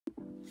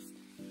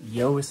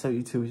Yo, what's up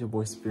YouTube? It's your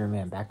boy Spirit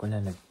Man back with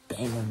another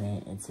banger,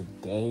 man. And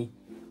today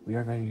we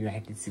are going to be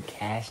reacting to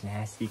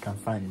CashNasty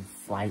confronting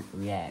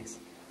FlightReacts.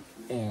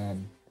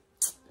 And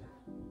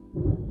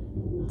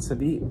to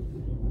be,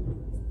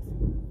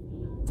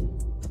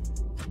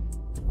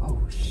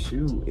 oh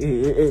shoot,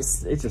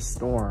 it's a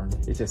storm.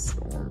 It just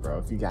stormed, bro.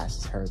 If you guys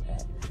just heard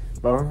that,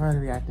 but we're going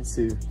to be reacting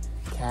to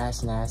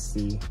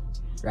CashNasty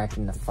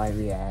reacting to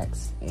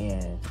FlightReacts.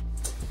 And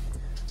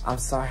I'm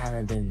sorry I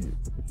haven't been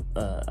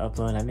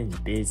uploading. I've been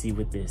busy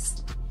with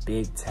this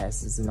big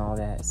tests and all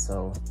that,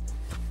 so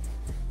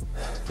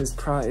this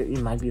probably, it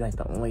might be like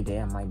the only day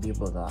I might be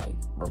able to like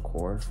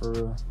record for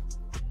real,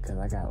 because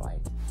I got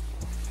like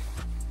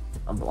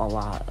a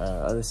lot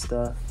of other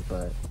stuff.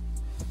 But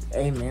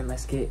hey man,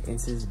 let's get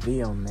into this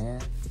video,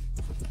 man.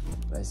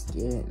 Let's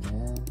get it,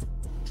 man.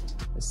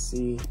 Let's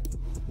see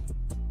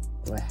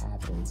what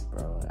happens,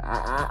 bro.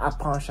 I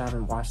promise you I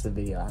haven't watched the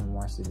video. I haven't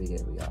watched the video,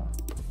 y'all.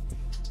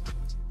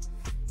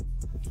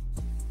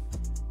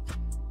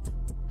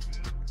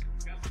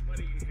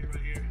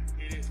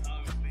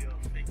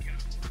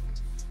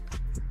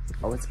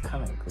 Oh, it's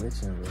kind of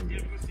glitching really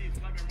good.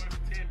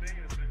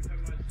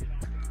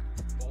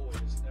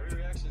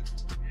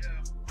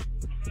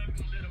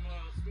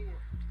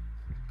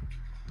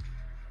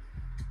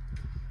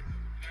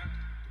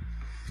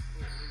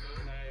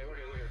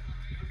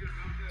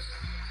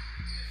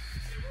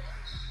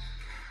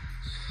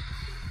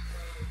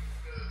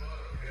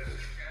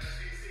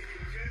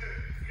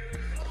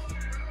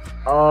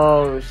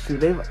 Oh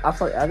shoot, I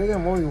thought, are they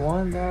gonna only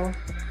one though?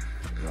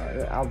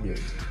 Right, I'll be.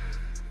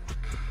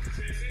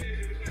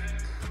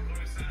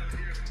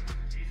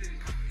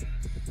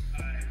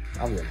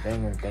 I'll be a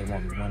banger if they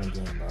want me one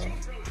again, bro.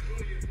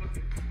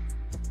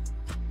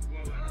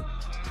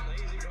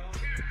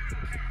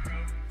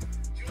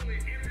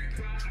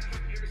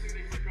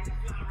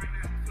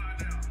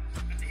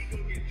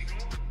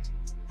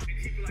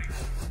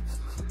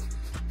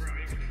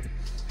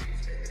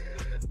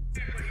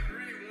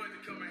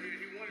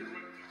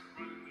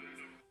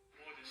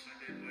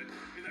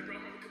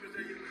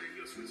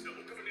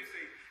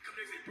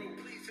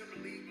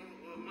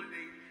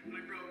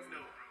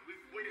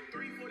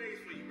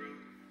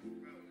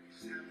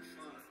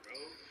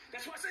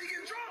 That's why I say you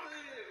getting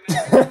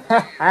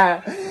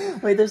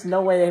drunk. Wait, there's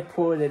no way they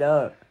pulled it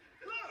up.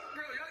 Look,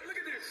 bro, look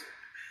at this.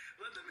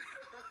 Let the man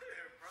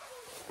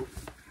play, bro.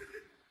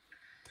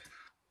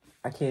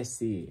 I can't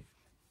see it.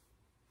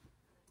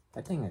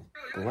 That thing is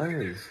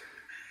blurry.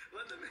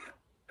 Let the man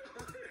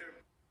play,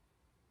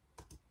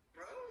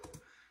 bro.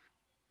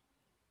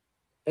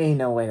 Ain't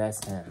no way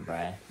that's him,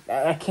 bro.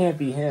 That can't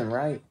be him,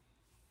 right?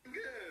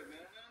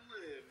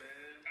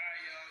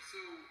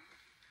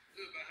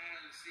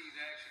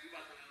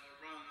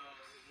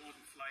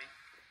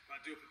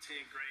 Do it for 10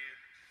 grand.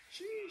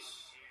 Jeez.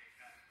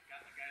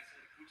 Got the guys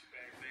in the Gucci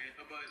bag, man.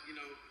 But y'all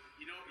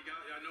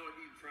know I'm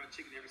eating fried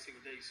chicken every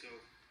single day, so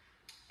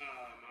I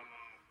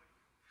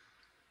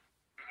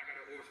got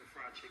to order some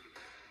fried chicken.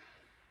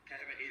 I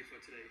haven't ate it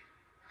for today.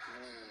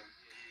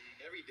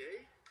 Every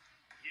day?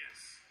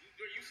 Yes.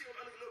 You see what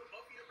I look a little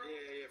puffier, bro?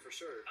 Yeah, for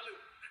sure. I'm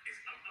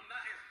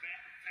not as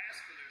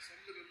vascular, so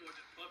I'm looking more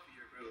just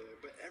puffier, bro. Yeah,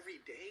 but every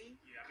day?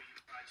 Yeah, I've been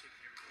eating fried chicken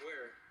every day.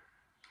 Where?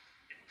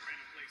 In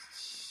random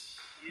places.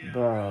 Yeah,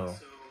 bro.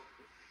 So,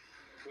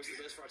 what's the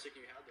best fried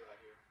chicken you had though out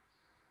here?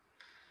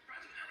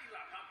 Fried chicken, I eat a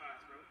lot of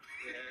Popeyes, bro.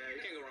 Yeah,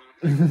 you can't go wrong.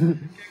 Can't go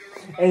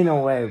wrong. Ain't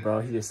no way, bro.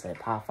 He just said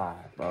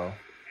Popeye, bro.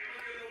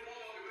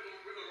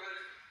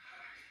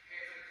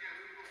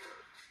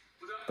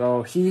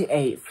 Bro, he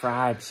ate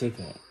fried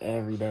chicken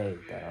every day,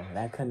 bro.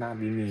 That could not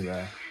be me, bro. You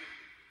got that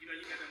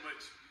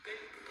much. Yeah,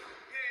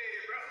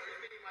 bro.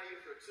 You might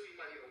eat for two, you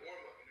might eat a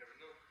warm up, you never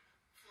know.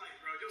 Like,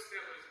 bro, your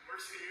stamina is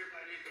worse than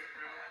everybody in there,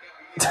 bro.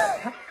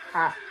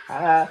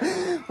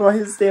 Bro,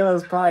 his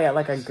stamina's probably at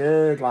like a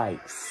good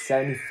like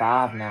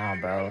 75 now,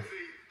 bro.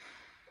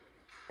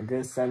 A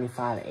good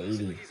 75 to 80.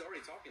 He's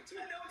already talking too.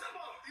 I know what I'm talking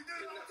about. He's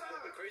doing it all the time.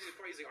 The craziest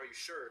part is like, are you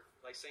sure?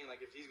 Like saying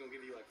like if he's gonna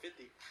give you like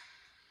 50. We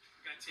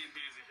got 10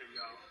 bands in here,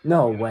 y'all.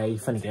 No way, you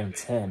finna give him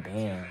 10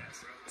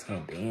 bands.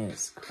 10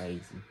 bands,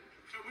 crazy. So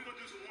we gonna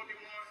do some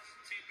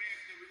 1v1s, 10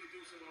 bands, then we gonna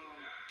do some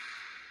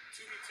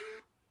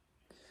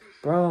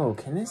 2v2. Bro,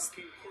 can this?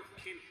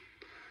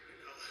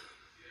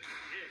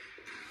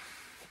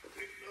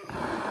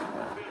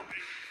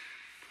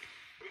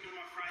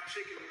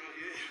 Chicken, bro,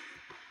 yeah.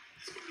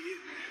 That's gonna be it,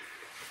 man.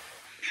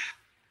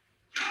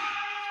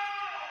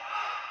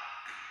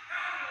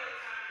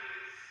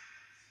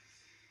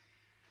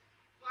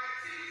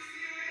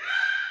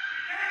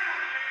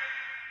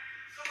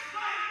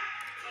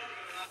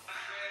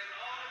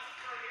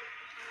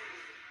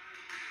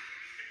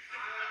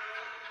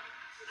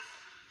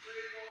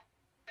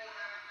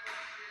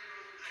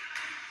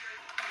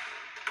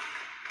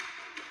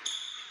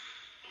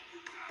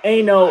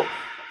 Ain't no.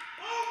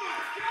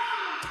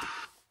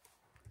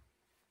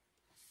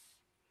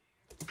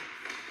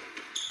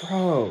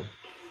 Bro.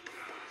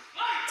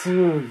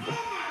 Dude.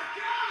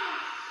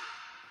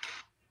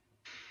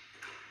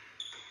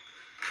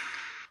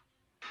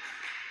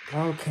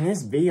 Bro, can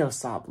this video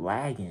stop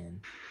lagging?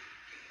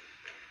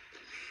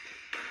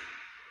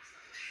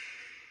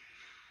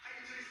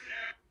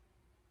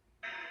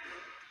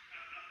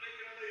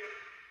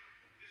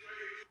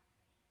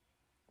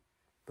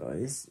 Bro,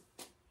 this...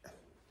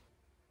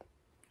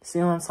 See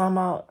what I'm talking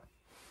about?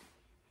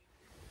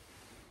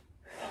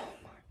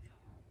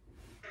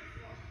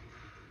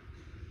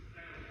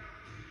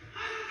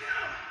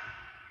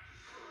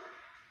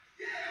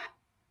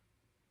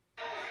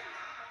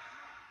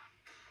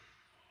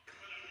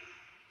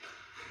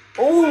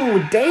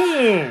 Oh,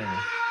 damn!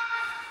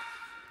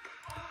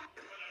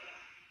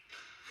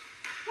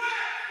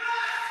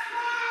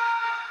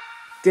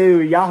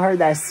 Dude, y'all heard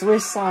that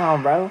swish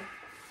sound, bro?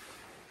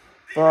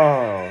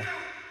 Bro,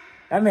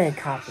 that man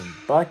copping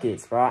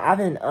buckets, bro. I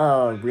didn't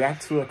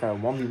react to like a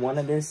 1v1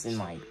 of this in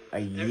like a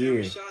year.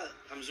 Every shot,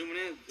 I'm zooming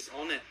in, it's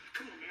all net.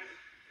 Come on, man.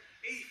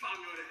 85 on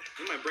that.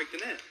 You might break the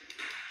net.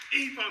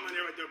 85 on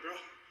there right there, bro.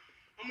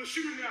 I'm gonna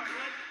shoot him now,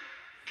 right?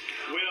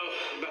 Well,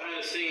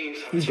 behind the scenes,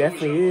 He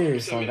definitely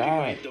is, on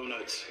God.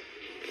 Donuts.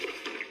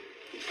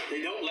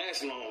 They don't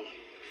last long.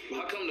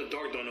 How come the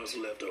dark donuts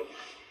are left over?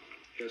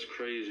 That's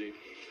crazy.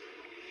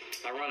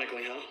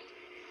 Ironically, huh?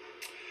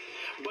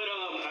 But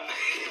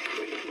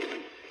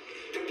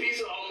the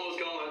pizza almost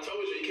gone. I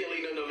told you can't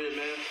leave nothing over here,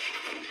 man.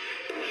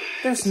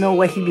 There's no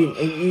way he been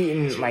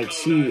eating like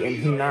cheat and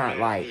he not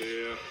like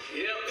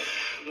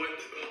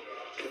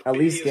at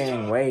least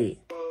gaining weight.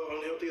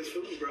 Unhealthiest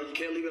food, bro. You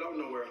can't leave it out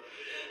nowhere.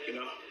 You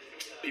know,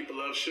 people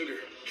love sugar.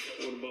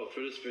 What about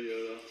for this video,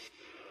 though?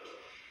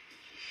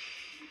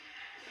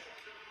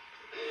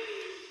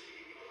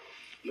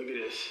 Look at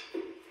this.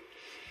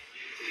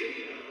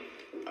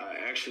 I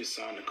actually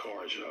signed the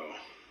card, y'all.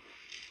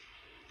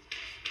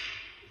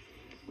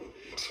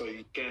 So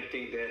you can't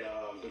think that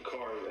the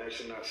card is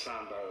actually not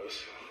signed by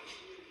us.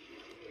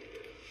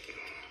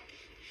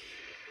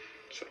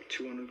 It's like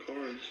 200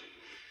 cards.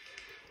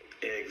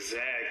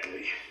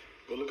 Exactly.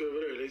 But look over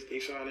there. They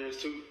signed theirs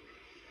too.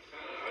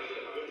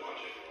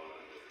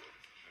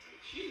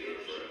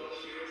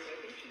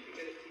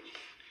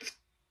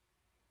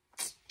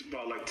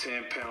 About like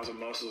 10 pounds of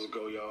muscles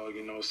ago, y'all,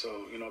 you know,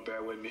 so, you know,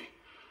 bear with me.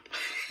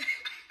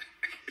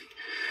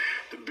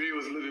 The beard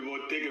was a little bit more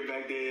thicker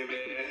back then,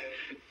 man.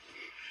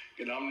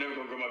 You know, I'm never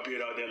gonna grow my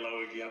beard out that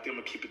long again. I think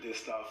I'm gonna keep it this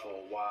style for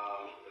a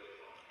while.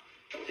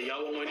 If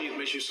y'all want one of these,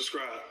 make sure you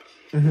subscribe.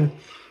 So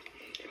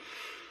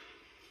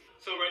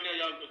right now,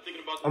 y'all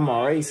thinking about... I'm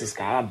already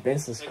subscribed. I've been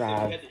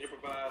subscribed. Like I said, we had to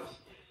improvise.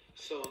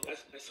 So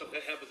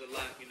that happens a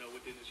lot, you know,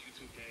 within this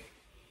YouTube game.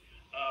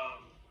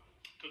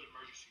 Because of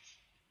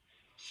emergencies.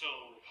 So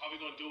how we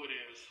gonna do it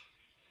is,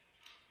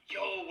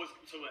 Yo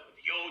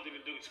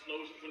didn't do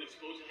explosion when the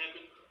explosion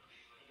happened.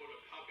 I'm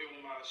gonna pop in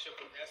with my chef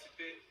from Acid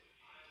Fit.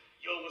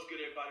 Yo, what's good,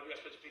 everybody? We got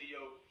a special video,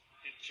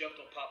 and Jeff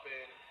don't pop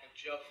in. And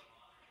Jeff,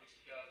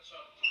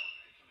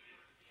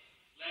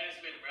 last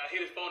minute, bro. I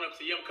hit his phone up,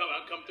 said, "Yeah,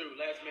 I'll come through."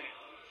 Last minute,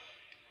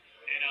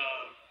 and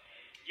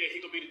yeah,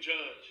 he gonna be the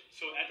judge.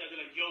 So after I did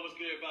like, "Yo, what's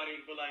good, everybody?"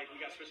 But like, we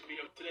got a special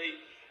video today.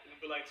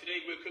 But like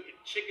today, we're cooking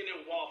chicken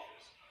and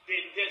waffles.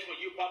 Then that's when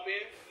you pop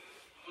in.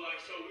 Like,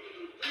 so we can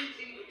do 3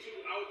 teams of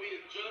 2. I would be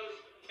the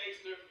judge,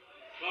 taster,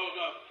 blah, blah,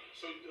 blah.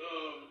 So,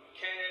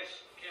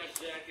 Cash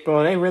Jacket.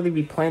 Bro, they really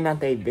be playing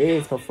out their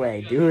bids before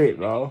they do it,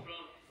 bro.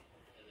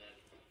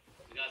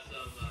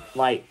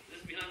 Like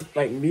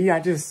me,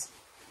 I just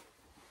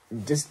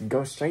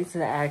go straight to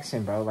the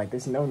action, bro. Like,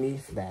 there's no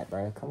need for that,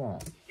 bro. Come on.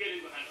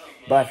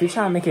 But if you're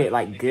trying to make it,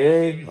 like,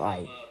 good,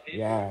 like,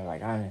 yeah,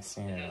 like, I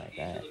understand it like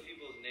that.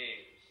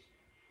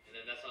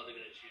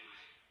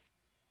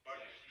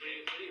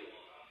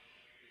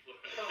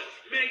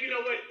 Man, you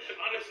know what?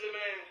 Honestly,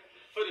 man,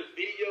 for the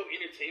video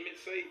entertainment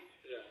sake,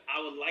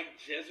 I would like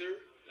Jezzer,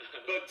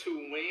 but to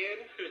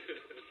win,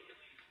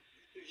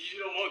 you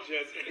don't want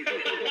Jezzer.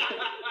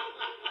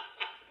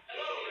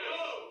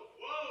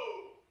 Whoa!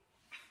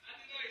 I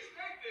did not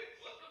expect this.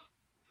 What the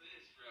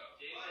this, bro?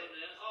 Jason,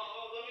 this?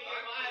 Oh, let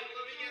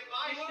me get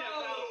my chef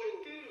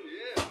outfit too.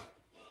 Yeah.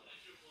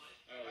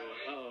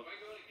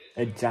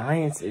 The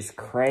Giants is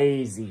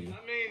crazy.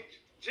 I mean,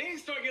 James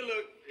starting to get a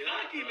little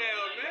cocky now,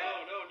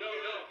 man. No.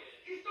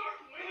 He's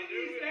starting winning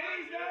these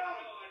days now.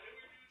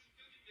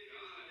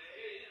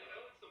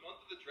 It's the month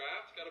of the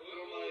draft. Got to put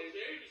on my.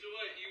 So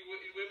what? You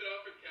whip it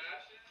out for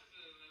cashes?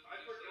 I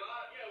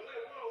forgot. Yeah,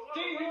 whoa.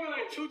 James, we've been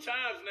like 2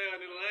 times now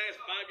in the last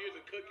 5 years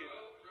of cooking.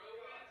 Bro,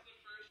 when's the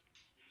first?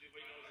 Usually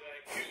waiting on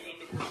Zach. Usually I'm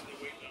the person that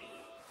waits on.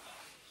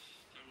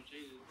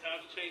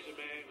 Times are changing,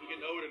 man. We're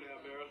getting older now,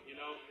 bro. You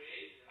know.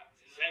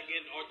 Zach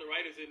getting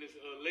arthritis in his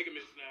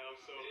ligaments now,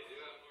 so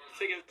it's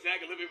taking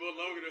Zach a little bit more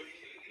longer to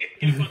get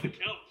him on the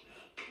couch.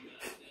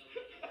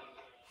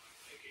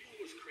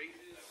 What's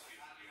crazy is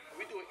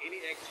we doing any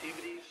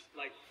activities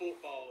like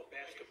football,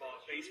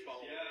 basketball,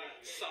 baseball,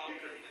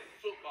 soccer,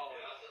 football.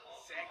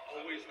 Zach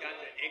always got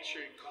the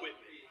extra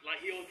equipment. Like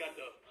he always got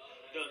the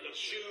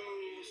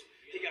shoes,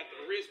 he got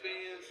the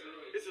wristbands.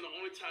 This is the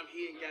only time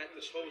he ain't got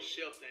this whole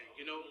shelf thing,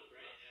 you know?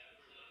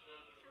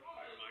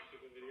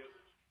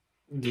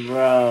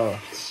 Bro.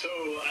 So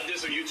I did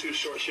some YouTube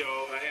shorts,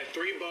 y'all. I had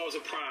 3 balls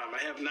of prime. I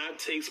have not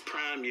tasted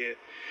prime yet.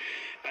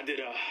 I did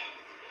a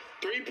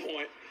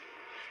 3-point,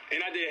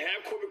 and I did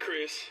half court with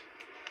Chris,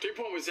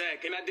 3-point with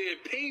Zach, and I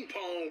did ping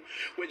pong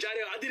with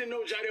Jadel. I didn't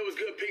know Jadel was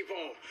good at ping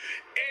pong.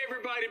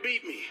 Everybody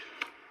beat me.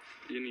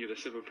 You didn't get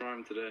a sip of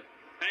prime today.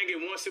 I ain't get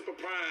 1 sip of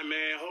prime,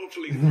 man.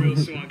 Hopefully, real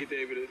soon I'll get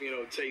to able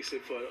to, taste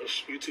it for a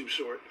YouTube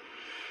short.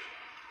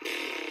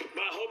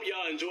 But I hope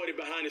y'all enjoyed it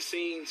behind the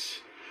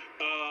scenes.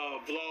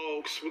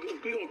 Vlogs. We're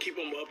gonna keep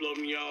on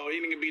uploading, y'all.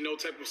 Ain't gonna be no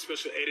type of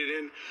special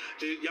editing.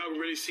 Y'all can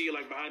really see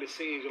like behind the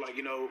scenes, like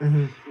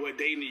what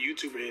dating the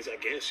YouTuber is, I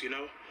guess.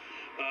 Got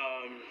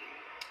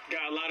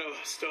a lot of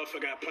stuff I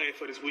got planned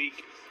for this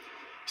week.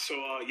 So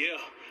yeah,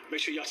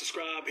 make sure y'all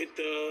subscribe. Hit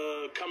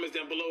the comments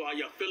down below how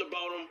y'all feel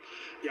about them.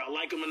 Y'all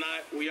like them or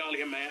not. We all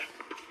here, man.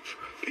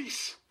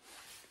 Peace.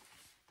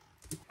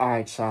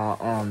 Alright,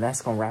 y'all.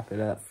 That's gonna wrap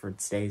it up for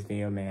today's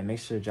video, man. Make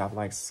sure to drop a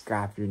like,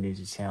 subscribe if you're new to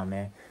the channel,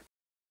 man.